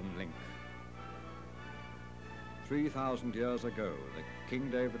golden link. 3,000 years ago, the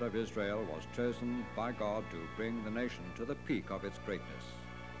King David of Israel was chosen by God to bring the nation to the peak of its greatness.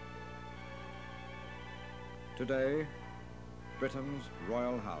 Today, Britain's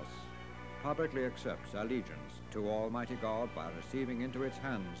royal house publicly accepts allegiance to Almighty God by receiving into its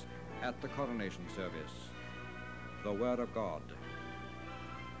hands at the coronation service the Word of God.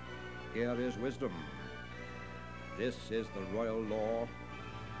 Here is wisdom. This is the royal law.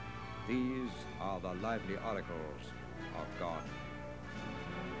 These are the lively oracles of God.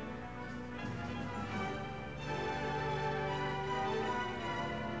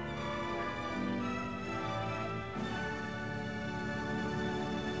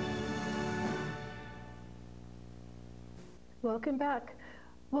 Welcome back.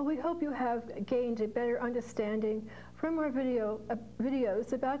 Well, we hope you have gained a better understanding from our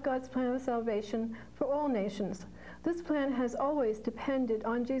videos about God's plan of salvation for all nations. This plan has always depended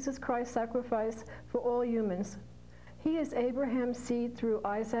on Jesus Christ's sacrifice for all humans. He is Abraham's seed through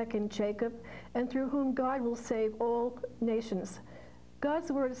Isaac and Jacob, and through whom God will save all nations.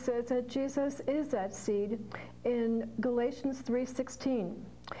 God's word says that Jesus is that seed in Galatians 3:16.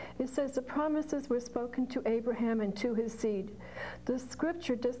 It says the promises were spoken to Abraham and to his seed. The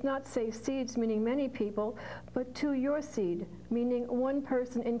scripture does not say seeds, meaning many people, but to your seed, meaning one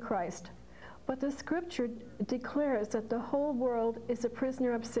person in Christ. But the scripture declares that the whole world is a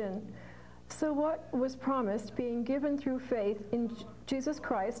prisoner of sin. So what was promised, being given through faith in Jesus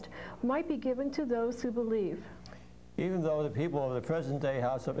Christ, might be given to those who believe. Even though the people of the present-day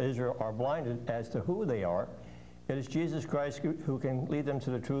house of Israel are blinded as to who they are, it is Jesus Christ who can lead them to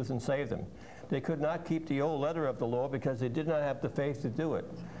the truth and save them. They could not keep the old letter of the law because they did not have the faith to do it.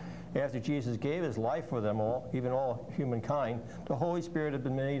 After Jesus gave his life for them all, even all humankind, the Holy Spirit had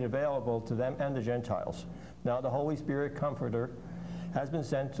been made available to them and the Gentiles. Now the Holy Spirit Comforter has been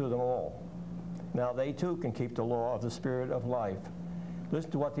sent to them all. Now they too can keep the law of the Spirit of life.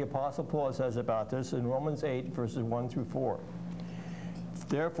 Listen to what the Apostle Paul says about this in Romans 8, verses 1 through 4.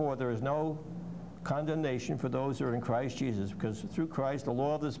 Therefore, there is no condemnation for those who are in Christ Jesus, because through Christ, the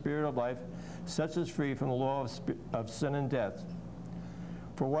law of the Spirit of life sets us free from the law of sin and death.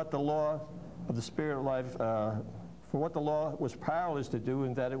 For what the law of the Spirit of life, for what the law was powerless to do,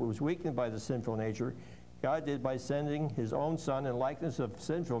 in that it was weakened by the sinful nature, God did by sending his own Son in likeness of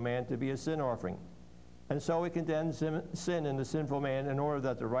sinful man to be a sin offering. And so he condemned sin in the sinful man in order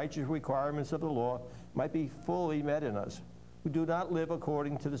that the righteous requirements of the law might be fully met in us, who do not live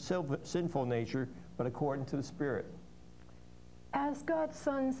according to the sinful nature, but according to the Spirit. As God's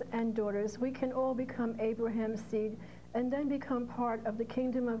sons and daughters, we can all become Abraham's seed and then become part of the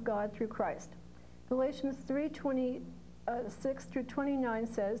kingdom of God through Christ. Galatians 3:26 through 29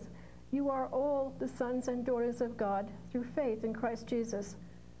 says, "You are all the sons and daughters of God through faith in Christ Jesus.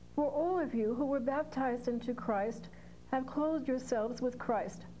 For all of you who were baptized into Christ have clothed yourselves with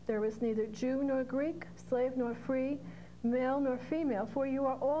Christ. There is neither Jew nor Greek, slave nor free, male nor female, for you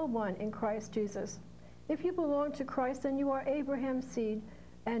are all one in Christ Jesus. If you belong to Christ, then you are Abraham's seed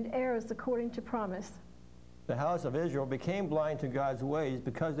and heirs according to promise." The house of Israel became blind to God's ways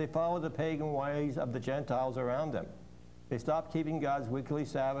because they followed the pagan ways of the Gentiles around them. They stopped keeping God's weekly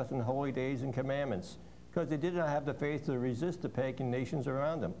Sabbath and holy days and commandments because they did not have the faith to resist the pagan nations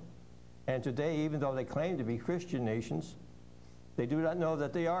around them. And today, even though they claim to be Christian nations, they do not know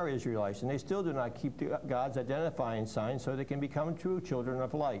that they are Israelites, and they still do not keep God's identifying signs so they can become true children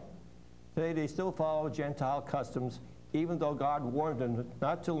of light. Today, they still follow Gentile customs, even though God warned them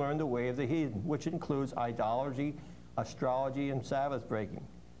not to learn the way of the heathen, which includes idolatry, astrology, and Sabbath breaking.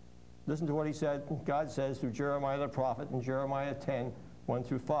 Listen to what he said. God says through Jeremiah the prophet in Jeremiah 10, 1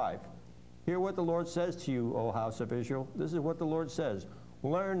 through 5. Hear what the Lord says to you, O house of Israel. This is what the Lord says.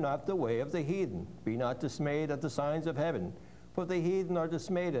 Learn not the way of the heathen. Be not dismayed at the signs of heaven. For the heathen are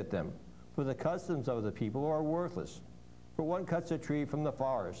dismayed at them. For the customs of the people are worthless. For one cuts a tree from the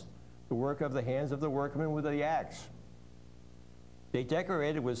forest, the work of the hands of the workman with the axe. They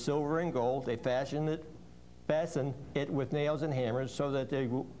decorate it with silver and gold. They fasten it with nails and hammers so that they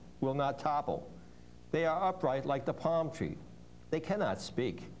will not topple. They are upright like the palm tree. They cannot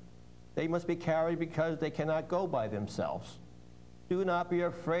speak. They must be carried because they cannot go by themselves. Do not be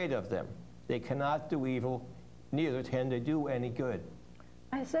afraid of them. They cannot do evil, neither can they do any good.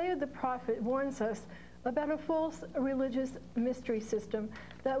 Isaiah the prophet warns us about a false religious mystery system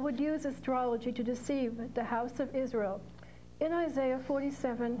that would use astrology to deceive the house of Israel. In Isaiah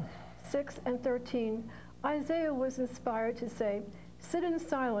 47, 6 and 13, Isaiah was inspired to say, "Sit in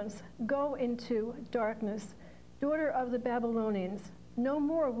silence, go into darkness, daughter of the Babylonians. No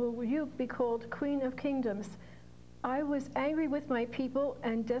more will you be called Queen of Kingdoms. I was angry with my people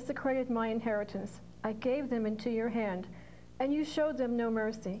and desecrated my inheritance. I gave them into your hand, and you showed them no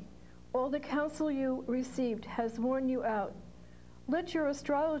mercy. All the counsel you received has worn you out. Let your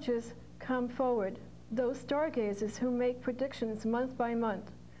astrologers come forward, those stargazers who make predictions month by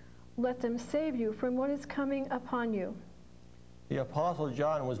month. Let them save you from what is coming upon you." The Apostle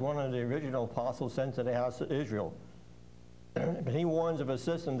John was one of the original apostles sent to the house of Israel. But he warns of a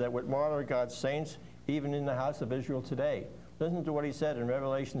system that would martyr God's saints even in the house of Israel today. Listen to what he said in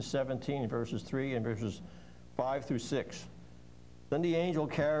Revelation 17, verses 3 and verses 5 through 6. Then the angel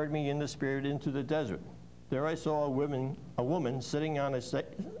carried me in the spirit into the desert. There I saw a woman sitting on a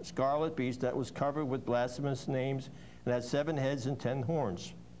scarlet beast that was covered with blasphemous names and had 7 heads and 10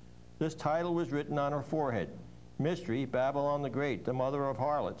 horns. This title was written on her forehead: Mystery, Babylon the Great, the mother of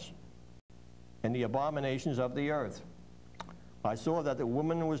harlots, and the abominations of the earth. I saw that the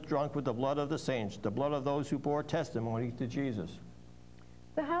woman was drunk with the blood of the saints, the blood of those who bore testimony to Jesus.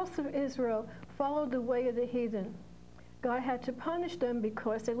 The house of Israel followed the way of the heathen. God had to punish them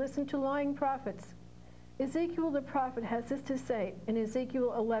because they listened to lying prophets. Ezekiel the prophet has this to say in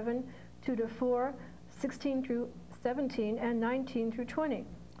Ezekiel 11, 2-4, 16 through 17, and 19 through 20.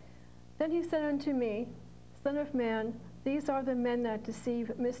 Then he said unto me, Son of man, these are the men that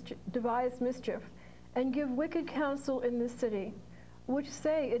devise mischief, and give wicked counsel in the city, which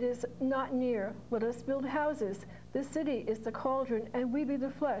say it is not near. Let us build houses. The city is the cauldron, and we be the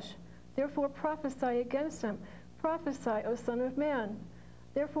flesh. Therefore prophesy against them. Prophesy, O Son of man.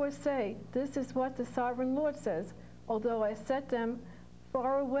 Therefore say, this is what the sovereign Lord says. Although I set them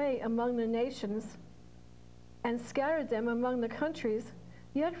far away among the nations and scattered them among the countries,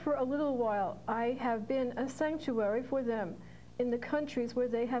 yet for a little while I have been a sanctuary for them, in the countries where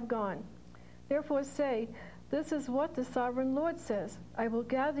they have gone. Therefore say, this is what the sovereign Lord says. I will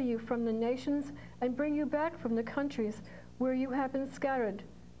gather you from the nations and bring you back from the countries where you have been scattered,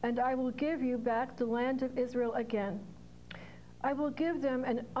 and I will give you back the land of Israel again. I will give them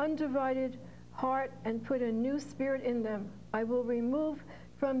an undivided heart and put a new spirit in them. I will remove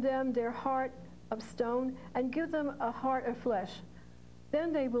from them their heart of stone and give them a heart of flesh.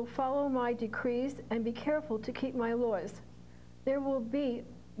 Then they will follow my decrees and be careful to keep my laws. They will be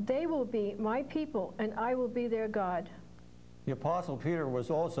my people, and I will be their God. The Apostle Peter was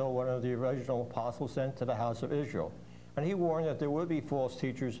also one of the original apostles sent to the house of Israel, and he warned that there would be false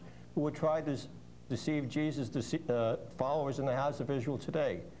teachers who would try to deceive Jesus' followers in the house of Israel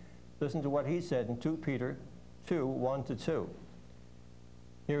today. Listen to what he said in 2 Peter 2, 1-2.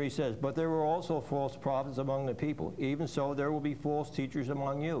 Here he says, but there were also false prophets among the people. Even so, there will be false teachers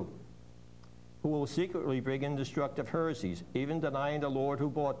among you, who will secretly bring in destructive heresies, even denying the Lord who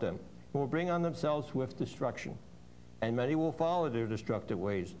bought them, and will bring on themselves swift destruction. And many will follow their destructive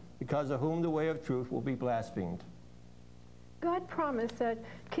ways, because of whom the way of truth will be blasphemed. God promised that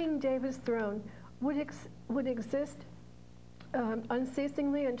King David's throne would exist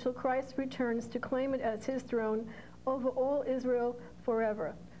unceasingly until Christ returns to claim it as his throne over all Israel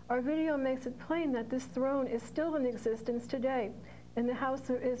forever. Our video makes it plain that this throne is still in existence today in the house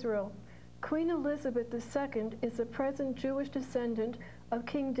of Israel. Queen Elizabeth II is a present Jewish descendant of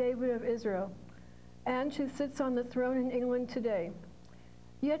King David of Israel, and she sits on the throne in England today.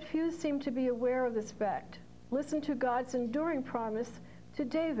 Yet few seem to be aware of this fact. Listen to God's enduring promise to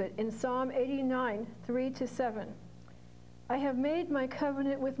David in Psalm 89, 3-7. I have made my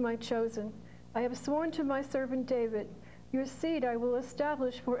covenant with my chosen. I have sworn to my servant David, your seed I will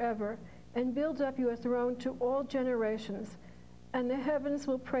establish forever and build up your throne to all generations, and the heavens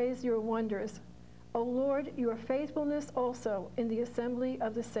will praise your wonders. O Lord, your faithfulness also in the assembly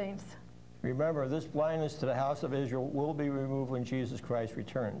of the saints. Remember, this blindness to the house of Israel will be removed when Jesus Christ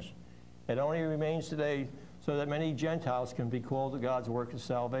returns. It only remains today so that many Gentiles can be called to God's work of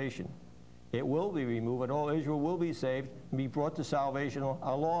salvation. It will be removed, and all Israel will be saved and be brought to salvation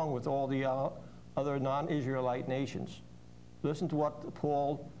along with all the other non-Israelite nations. Listen to what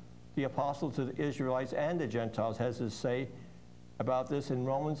Paul, the apostle to the Israelites and the Gentiles, has to say about this in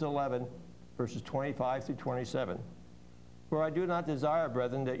Romans 11, verses 25-27. For I do not desire,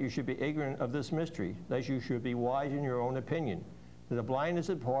 brethren, that you should be ignorant of this mystery, that you should be wise in your own opinion. That the blindness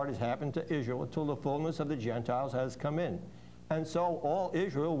in part has happened to Israel until the fullness of the Gentiles has come in. And so all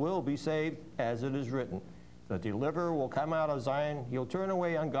Israel will be saved, as it is written. The deliverer will come out of Zion. He'll turn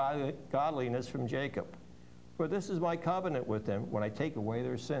away ungodliness from Jacob. For this is my covenant with them when I take away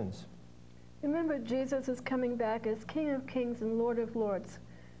their sins. Remember, Jesus is coming back as King of Kings and Lord of Lords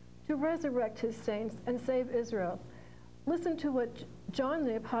to resurrect his saints and save Israel. Listen to what John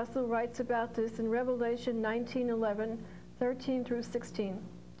the Apostle writes about this in Revelation 19:11, 13-16.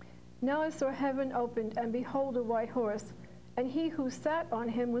 Now I saw heaven opened, and behold, a white horse, and he who sat on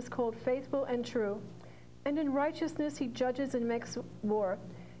him was called Faithful and True. And in righteousness he judges and makes war.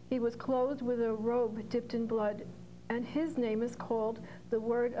 He was clothed with a robe dipped in blood, and his name is called the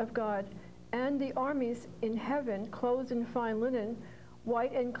Word of God. And the armies in heaven, clothed in fine linen,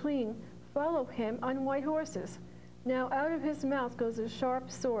 white and clean, follow him on white horses. Now out of his mouth goes a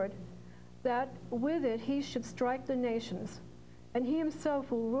sharp sword, that with it he should strike the nations, and he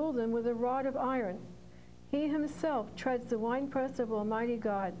himself will rule them with a rod of iron. He himself treads the winepress of Almighty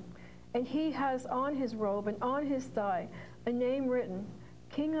God, and he has on his robe and on his thigh a name written,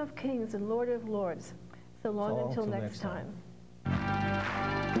 King of Kings and Lord of Lords. So long until next time.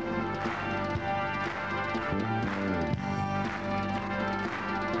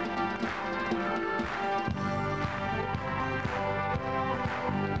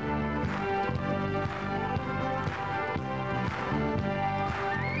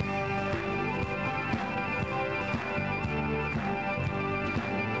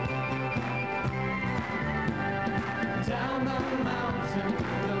 Down the mountain,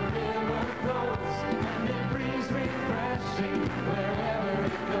 the river flows, and it breathes refreshing wherever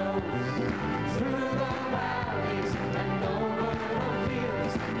it goes. Through the valleys and over the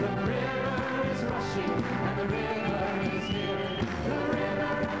fields, the river is rushing, and the river is here. The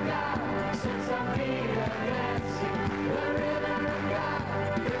river of God sets our feet a-dancing. The river of God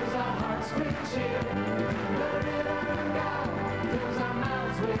fills our hearts with cheer. The river of God fills our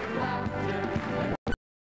mouths with laughter.